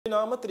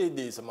Suriname treedt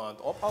deze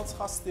maand op als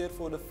gastheer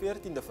voor de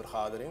 14e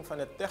vergadering van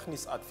het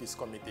Technisch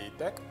Adviescommissie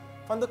TEC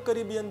van de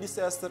Caribbean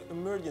Disaster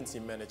Emergency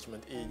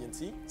Management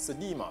Agency,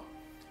 Cdema.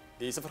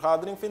 Deze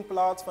vergadering vindt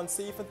plaats van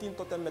 17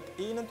 tot en met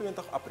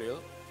 21 april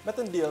met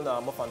een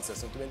deelname van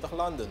 26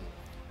 landen.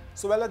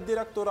 Zowel het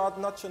Directoraat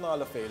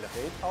Nationale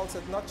Veiligheid als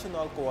het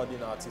Nationaal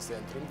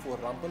Coördinatiecentrum voor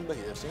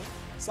Rampenbeheersing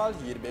zal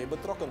hierbij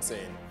betrokken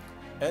zijn.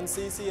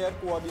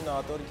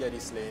 NCCR-coördinator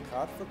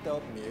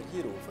vertelt meer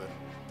hierover.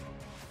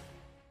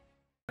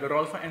 De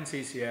rol van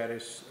NCCR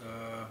is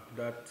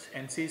dat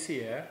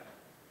NCCR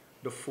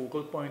de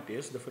focal point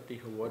is, de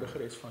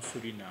vertegenwoordiger is van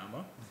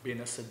Suriname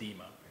binnen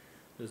Cdema.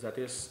 Dus dat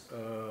is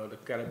de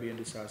Caribbean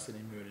Disaster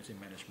Emergency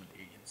Management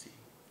Agency.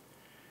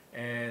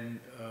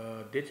 En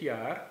dit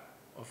jaar,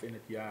 of in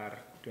het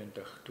jaar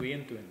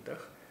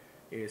 2022,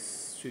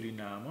 is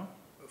Suriname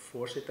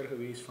voorzitter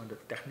geweest van de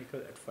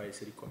Technical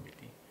Advisory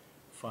Committee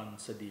van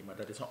Cdema.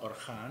 Dat is een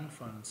orgaan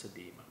van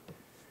Cdema.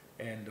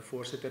 En de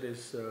voorzitter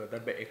is,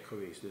 dat ben ik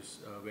geweest. Dus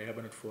wij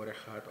hebben het voorrecht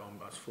gehad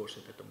om als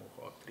voorzitter te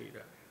mogen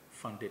optreden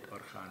van dit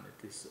orgaan.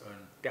 Het is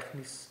een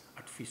technisch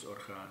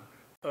adviesorgaan.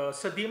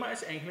 Cdema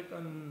is eigenlijk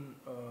een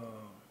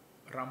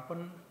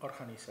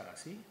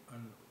rampenorganisatie,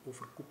 een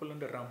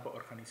overkoepelende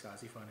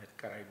rampenorganisatie van het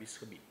Caribisch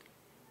gebied.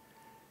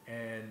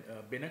 En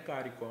binnen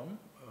CARICOM,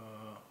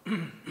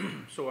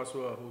 zoals we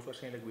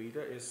hoogstwaarschijnlijk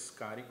weten, is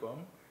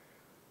CARICOM,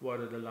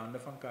 worden de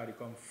landen van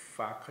CARICOM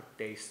vaak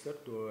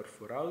geteisterd door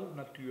vooral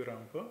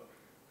natuurrampen,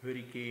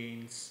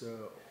 hurricanes,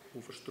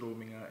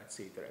 overstromingen, etc.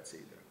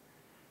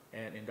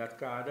 En in dat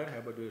kader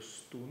hebben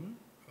dus toen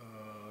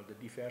de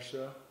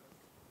diverse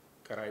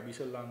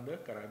Caribische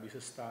landen, Caribische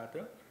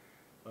staten,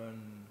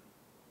 een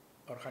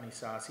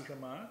organisatie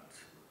gemaakt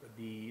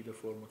die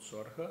ervoor moet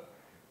zorgen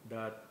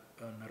dat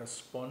een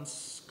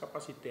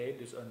responscapaciteit,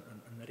 dus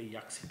een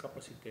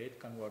reactiecapaciteit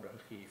kan worden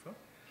gegeven.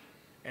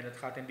 En het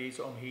gaat in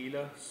deze om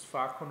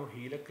vaak genoeg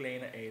hele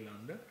kleine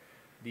eilanden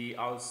die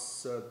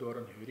als door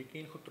een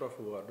hurricane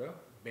getroffen worden,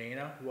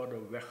 bijna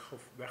worden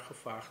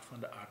weggevaagd van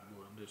de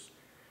aardbodem. Dus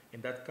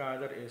in dat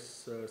kader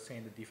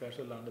zijn de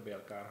diverse landen bij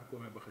elkaar gekomen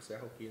en hebben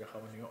gezegd, oké, dan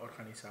gaan we nu een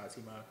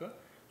organisatie maken,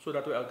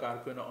 zodat we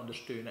elkaar kunnen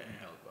ondersteunen en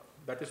helpen.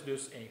 Dat is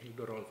dus eigenlijk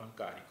de rol van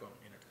CARICOM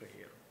in het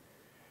geheel.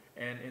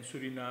 En in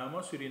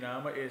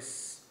Suriname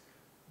is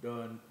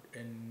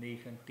in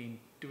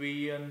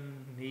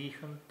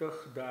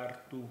 1992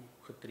 daartoe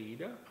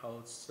getreden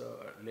als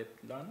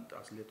lidland,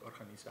 als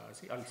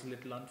lidorganisatie, als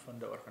lidland van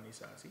de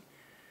organisatie.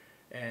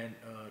 En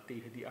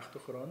tegen die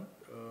achtergrond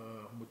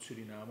moet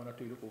Suriname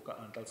natuurlijk ook een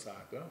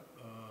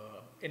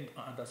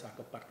aantal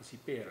zaken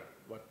participeren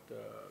wat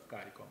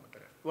CARICOM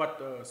betreft, wat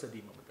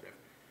Cdema betreft.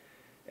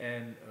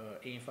 En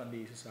een van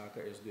deze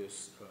zaken is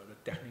dus de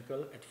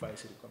Technical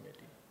Advisory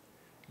Committee.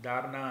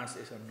 Daarnaast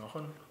is er nog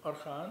een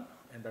orgaan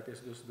en dat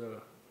is dus de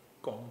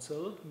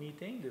Council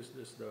Meeting,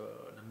 dus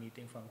de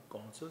meeting van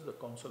councils, de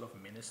Council of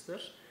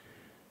Ministers.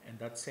 En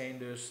dat zijn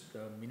dus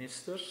de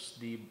ministers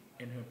die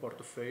in hun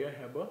portefeuille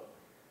hebben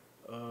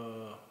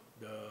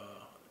de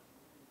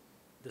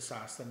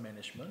disaster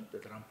management,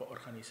 de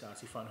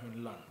rampenorganisatie van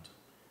hun land.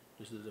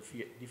 Dus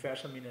de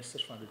diverse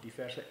ministers van de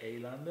diverse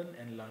eilanden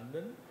en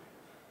landen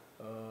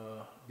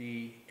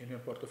die in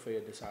hun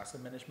portefeuille disaster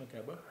management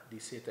hebben, die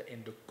zitten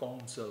in de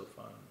council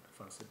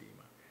van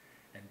Cdema.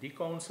 En die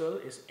council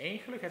is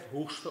eigenlijk het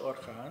hoogste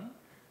orgaan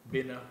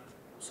binnen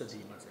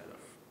Cdema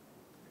zelf.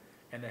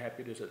 En dan heb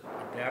je dus het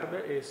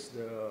derde is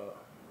de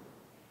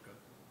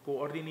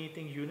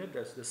Coordinating Unit,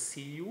 dat is de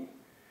CU.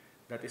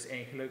 Dat is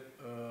eigenlijk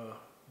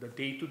de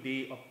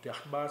day-to-day op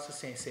dagbasis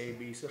zijn zij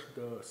bezig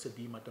de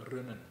Cdema te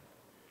runnen.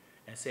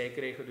 En zij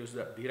krijgen dus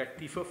de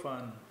directieven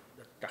van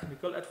de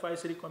Technical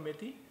Advisory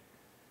Committee.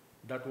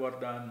 Dat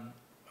wordt dan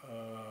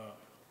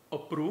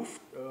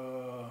approved.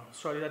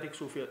 Sorry dat ik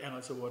zoveel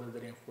Engelse woorden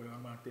erin gooi,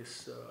 maar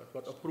het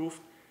wordt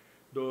approved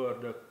door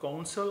de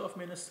Council of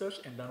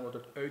Ministers en dan wordt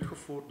het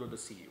uitgevoerd door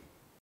de CU.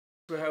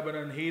 We hebben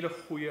een hele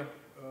goede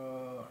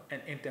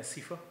en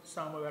intensieve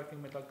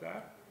samenwerking met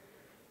elkaar.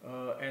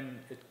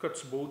 En het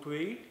cuts both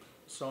way.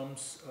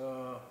 Soms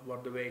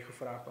worden wij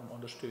gevraagd om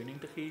ondersteuning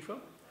te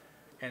geven.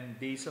 En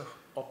deze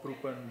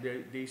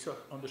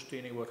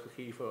ondersteuning wordt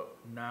gegeven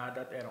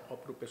nadat er een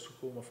oproep is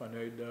gekomen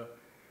vanuit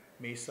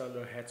meestal de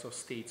Heads of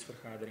States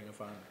vergaderingen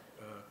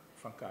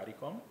van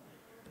CARICOM.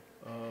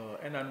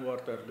 En dan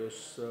wordt er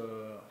dus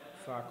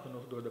vaak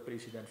genoeg door de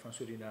president van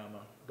Suriname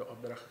de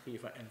opdracht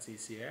gegeven aan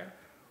NCCR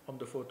om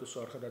ervoor te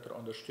zorgen dat er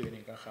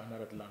ondersteuning kan gaan naar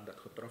het land dat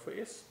getroffen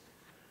is.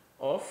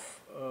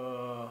 Of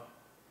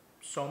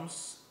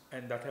soms,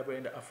 en dat hebben we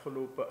in het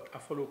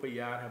afgelopen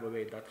jaar hebben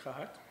wij dat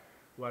gehad,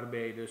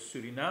 waarbij dus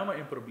Suriname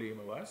in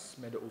problemen was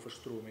met de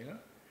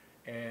overstromingen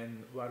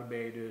en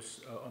waarbij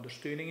dus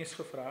ondersteuning is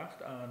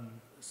gevraagd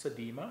aan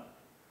Cdema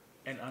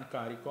en aan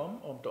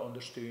CARICOM om te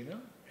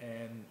ondersteunen.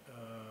 En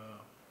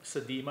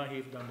Cdema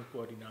heeft dan de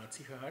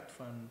coördinatie gehad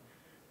van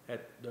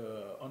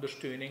de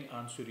ondersteuning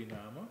aan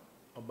Suriname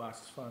op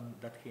basis van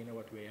datgene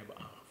wat wij hebben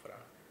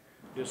aangevraagd.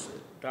 Dus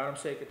daarom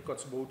zeg ik het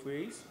cuts both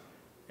ways.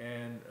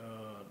 En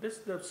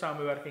dus de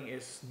samenwerking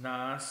is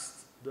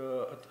naast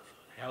het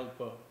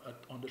helpen,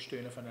 het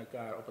ondersteunen van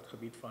elkaar op het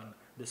gebied van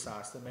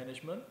disaster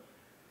management.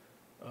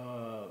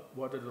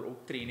 Worden er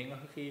ook trainingen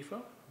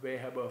gegeven. Wij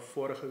hebben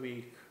vorige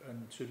week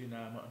in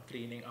Suriname een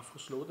training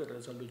afgesloten. Dat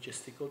is een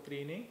logistical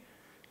training,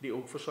 die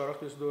ook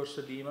verzorgd is door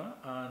Cdema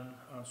aan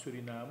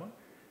Suriname.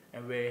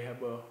 En wij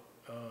hebben,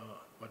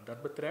 wat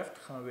dat betreft,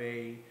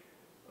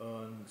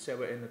 zijn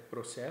we in het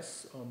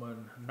proces om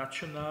een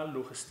nationaal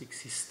logistiek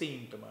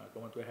systeem te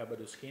maken. Want we hebben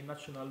dus geen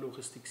nationaal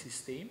logistiek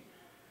systeem.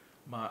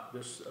 Maar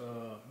dus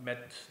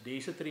met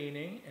deze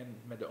training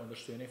en met de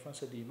ondersteuning van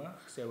Cdema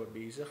zijn we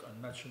bezig een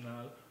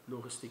nationaal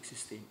logistiek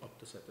systeem op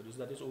te zetten. Dus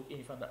dat is ook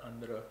een van de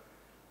andere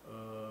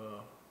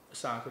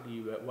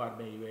zaken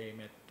waarbij wij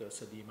met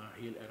Cdema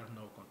heel erg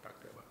nauw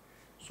contact hebben.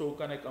 Zo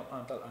kan ik een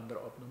aantal andere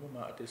opnoemen,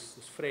 maar het is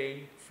dus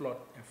vrij vlot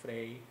en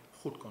vrij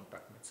goed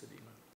contact met Cdema.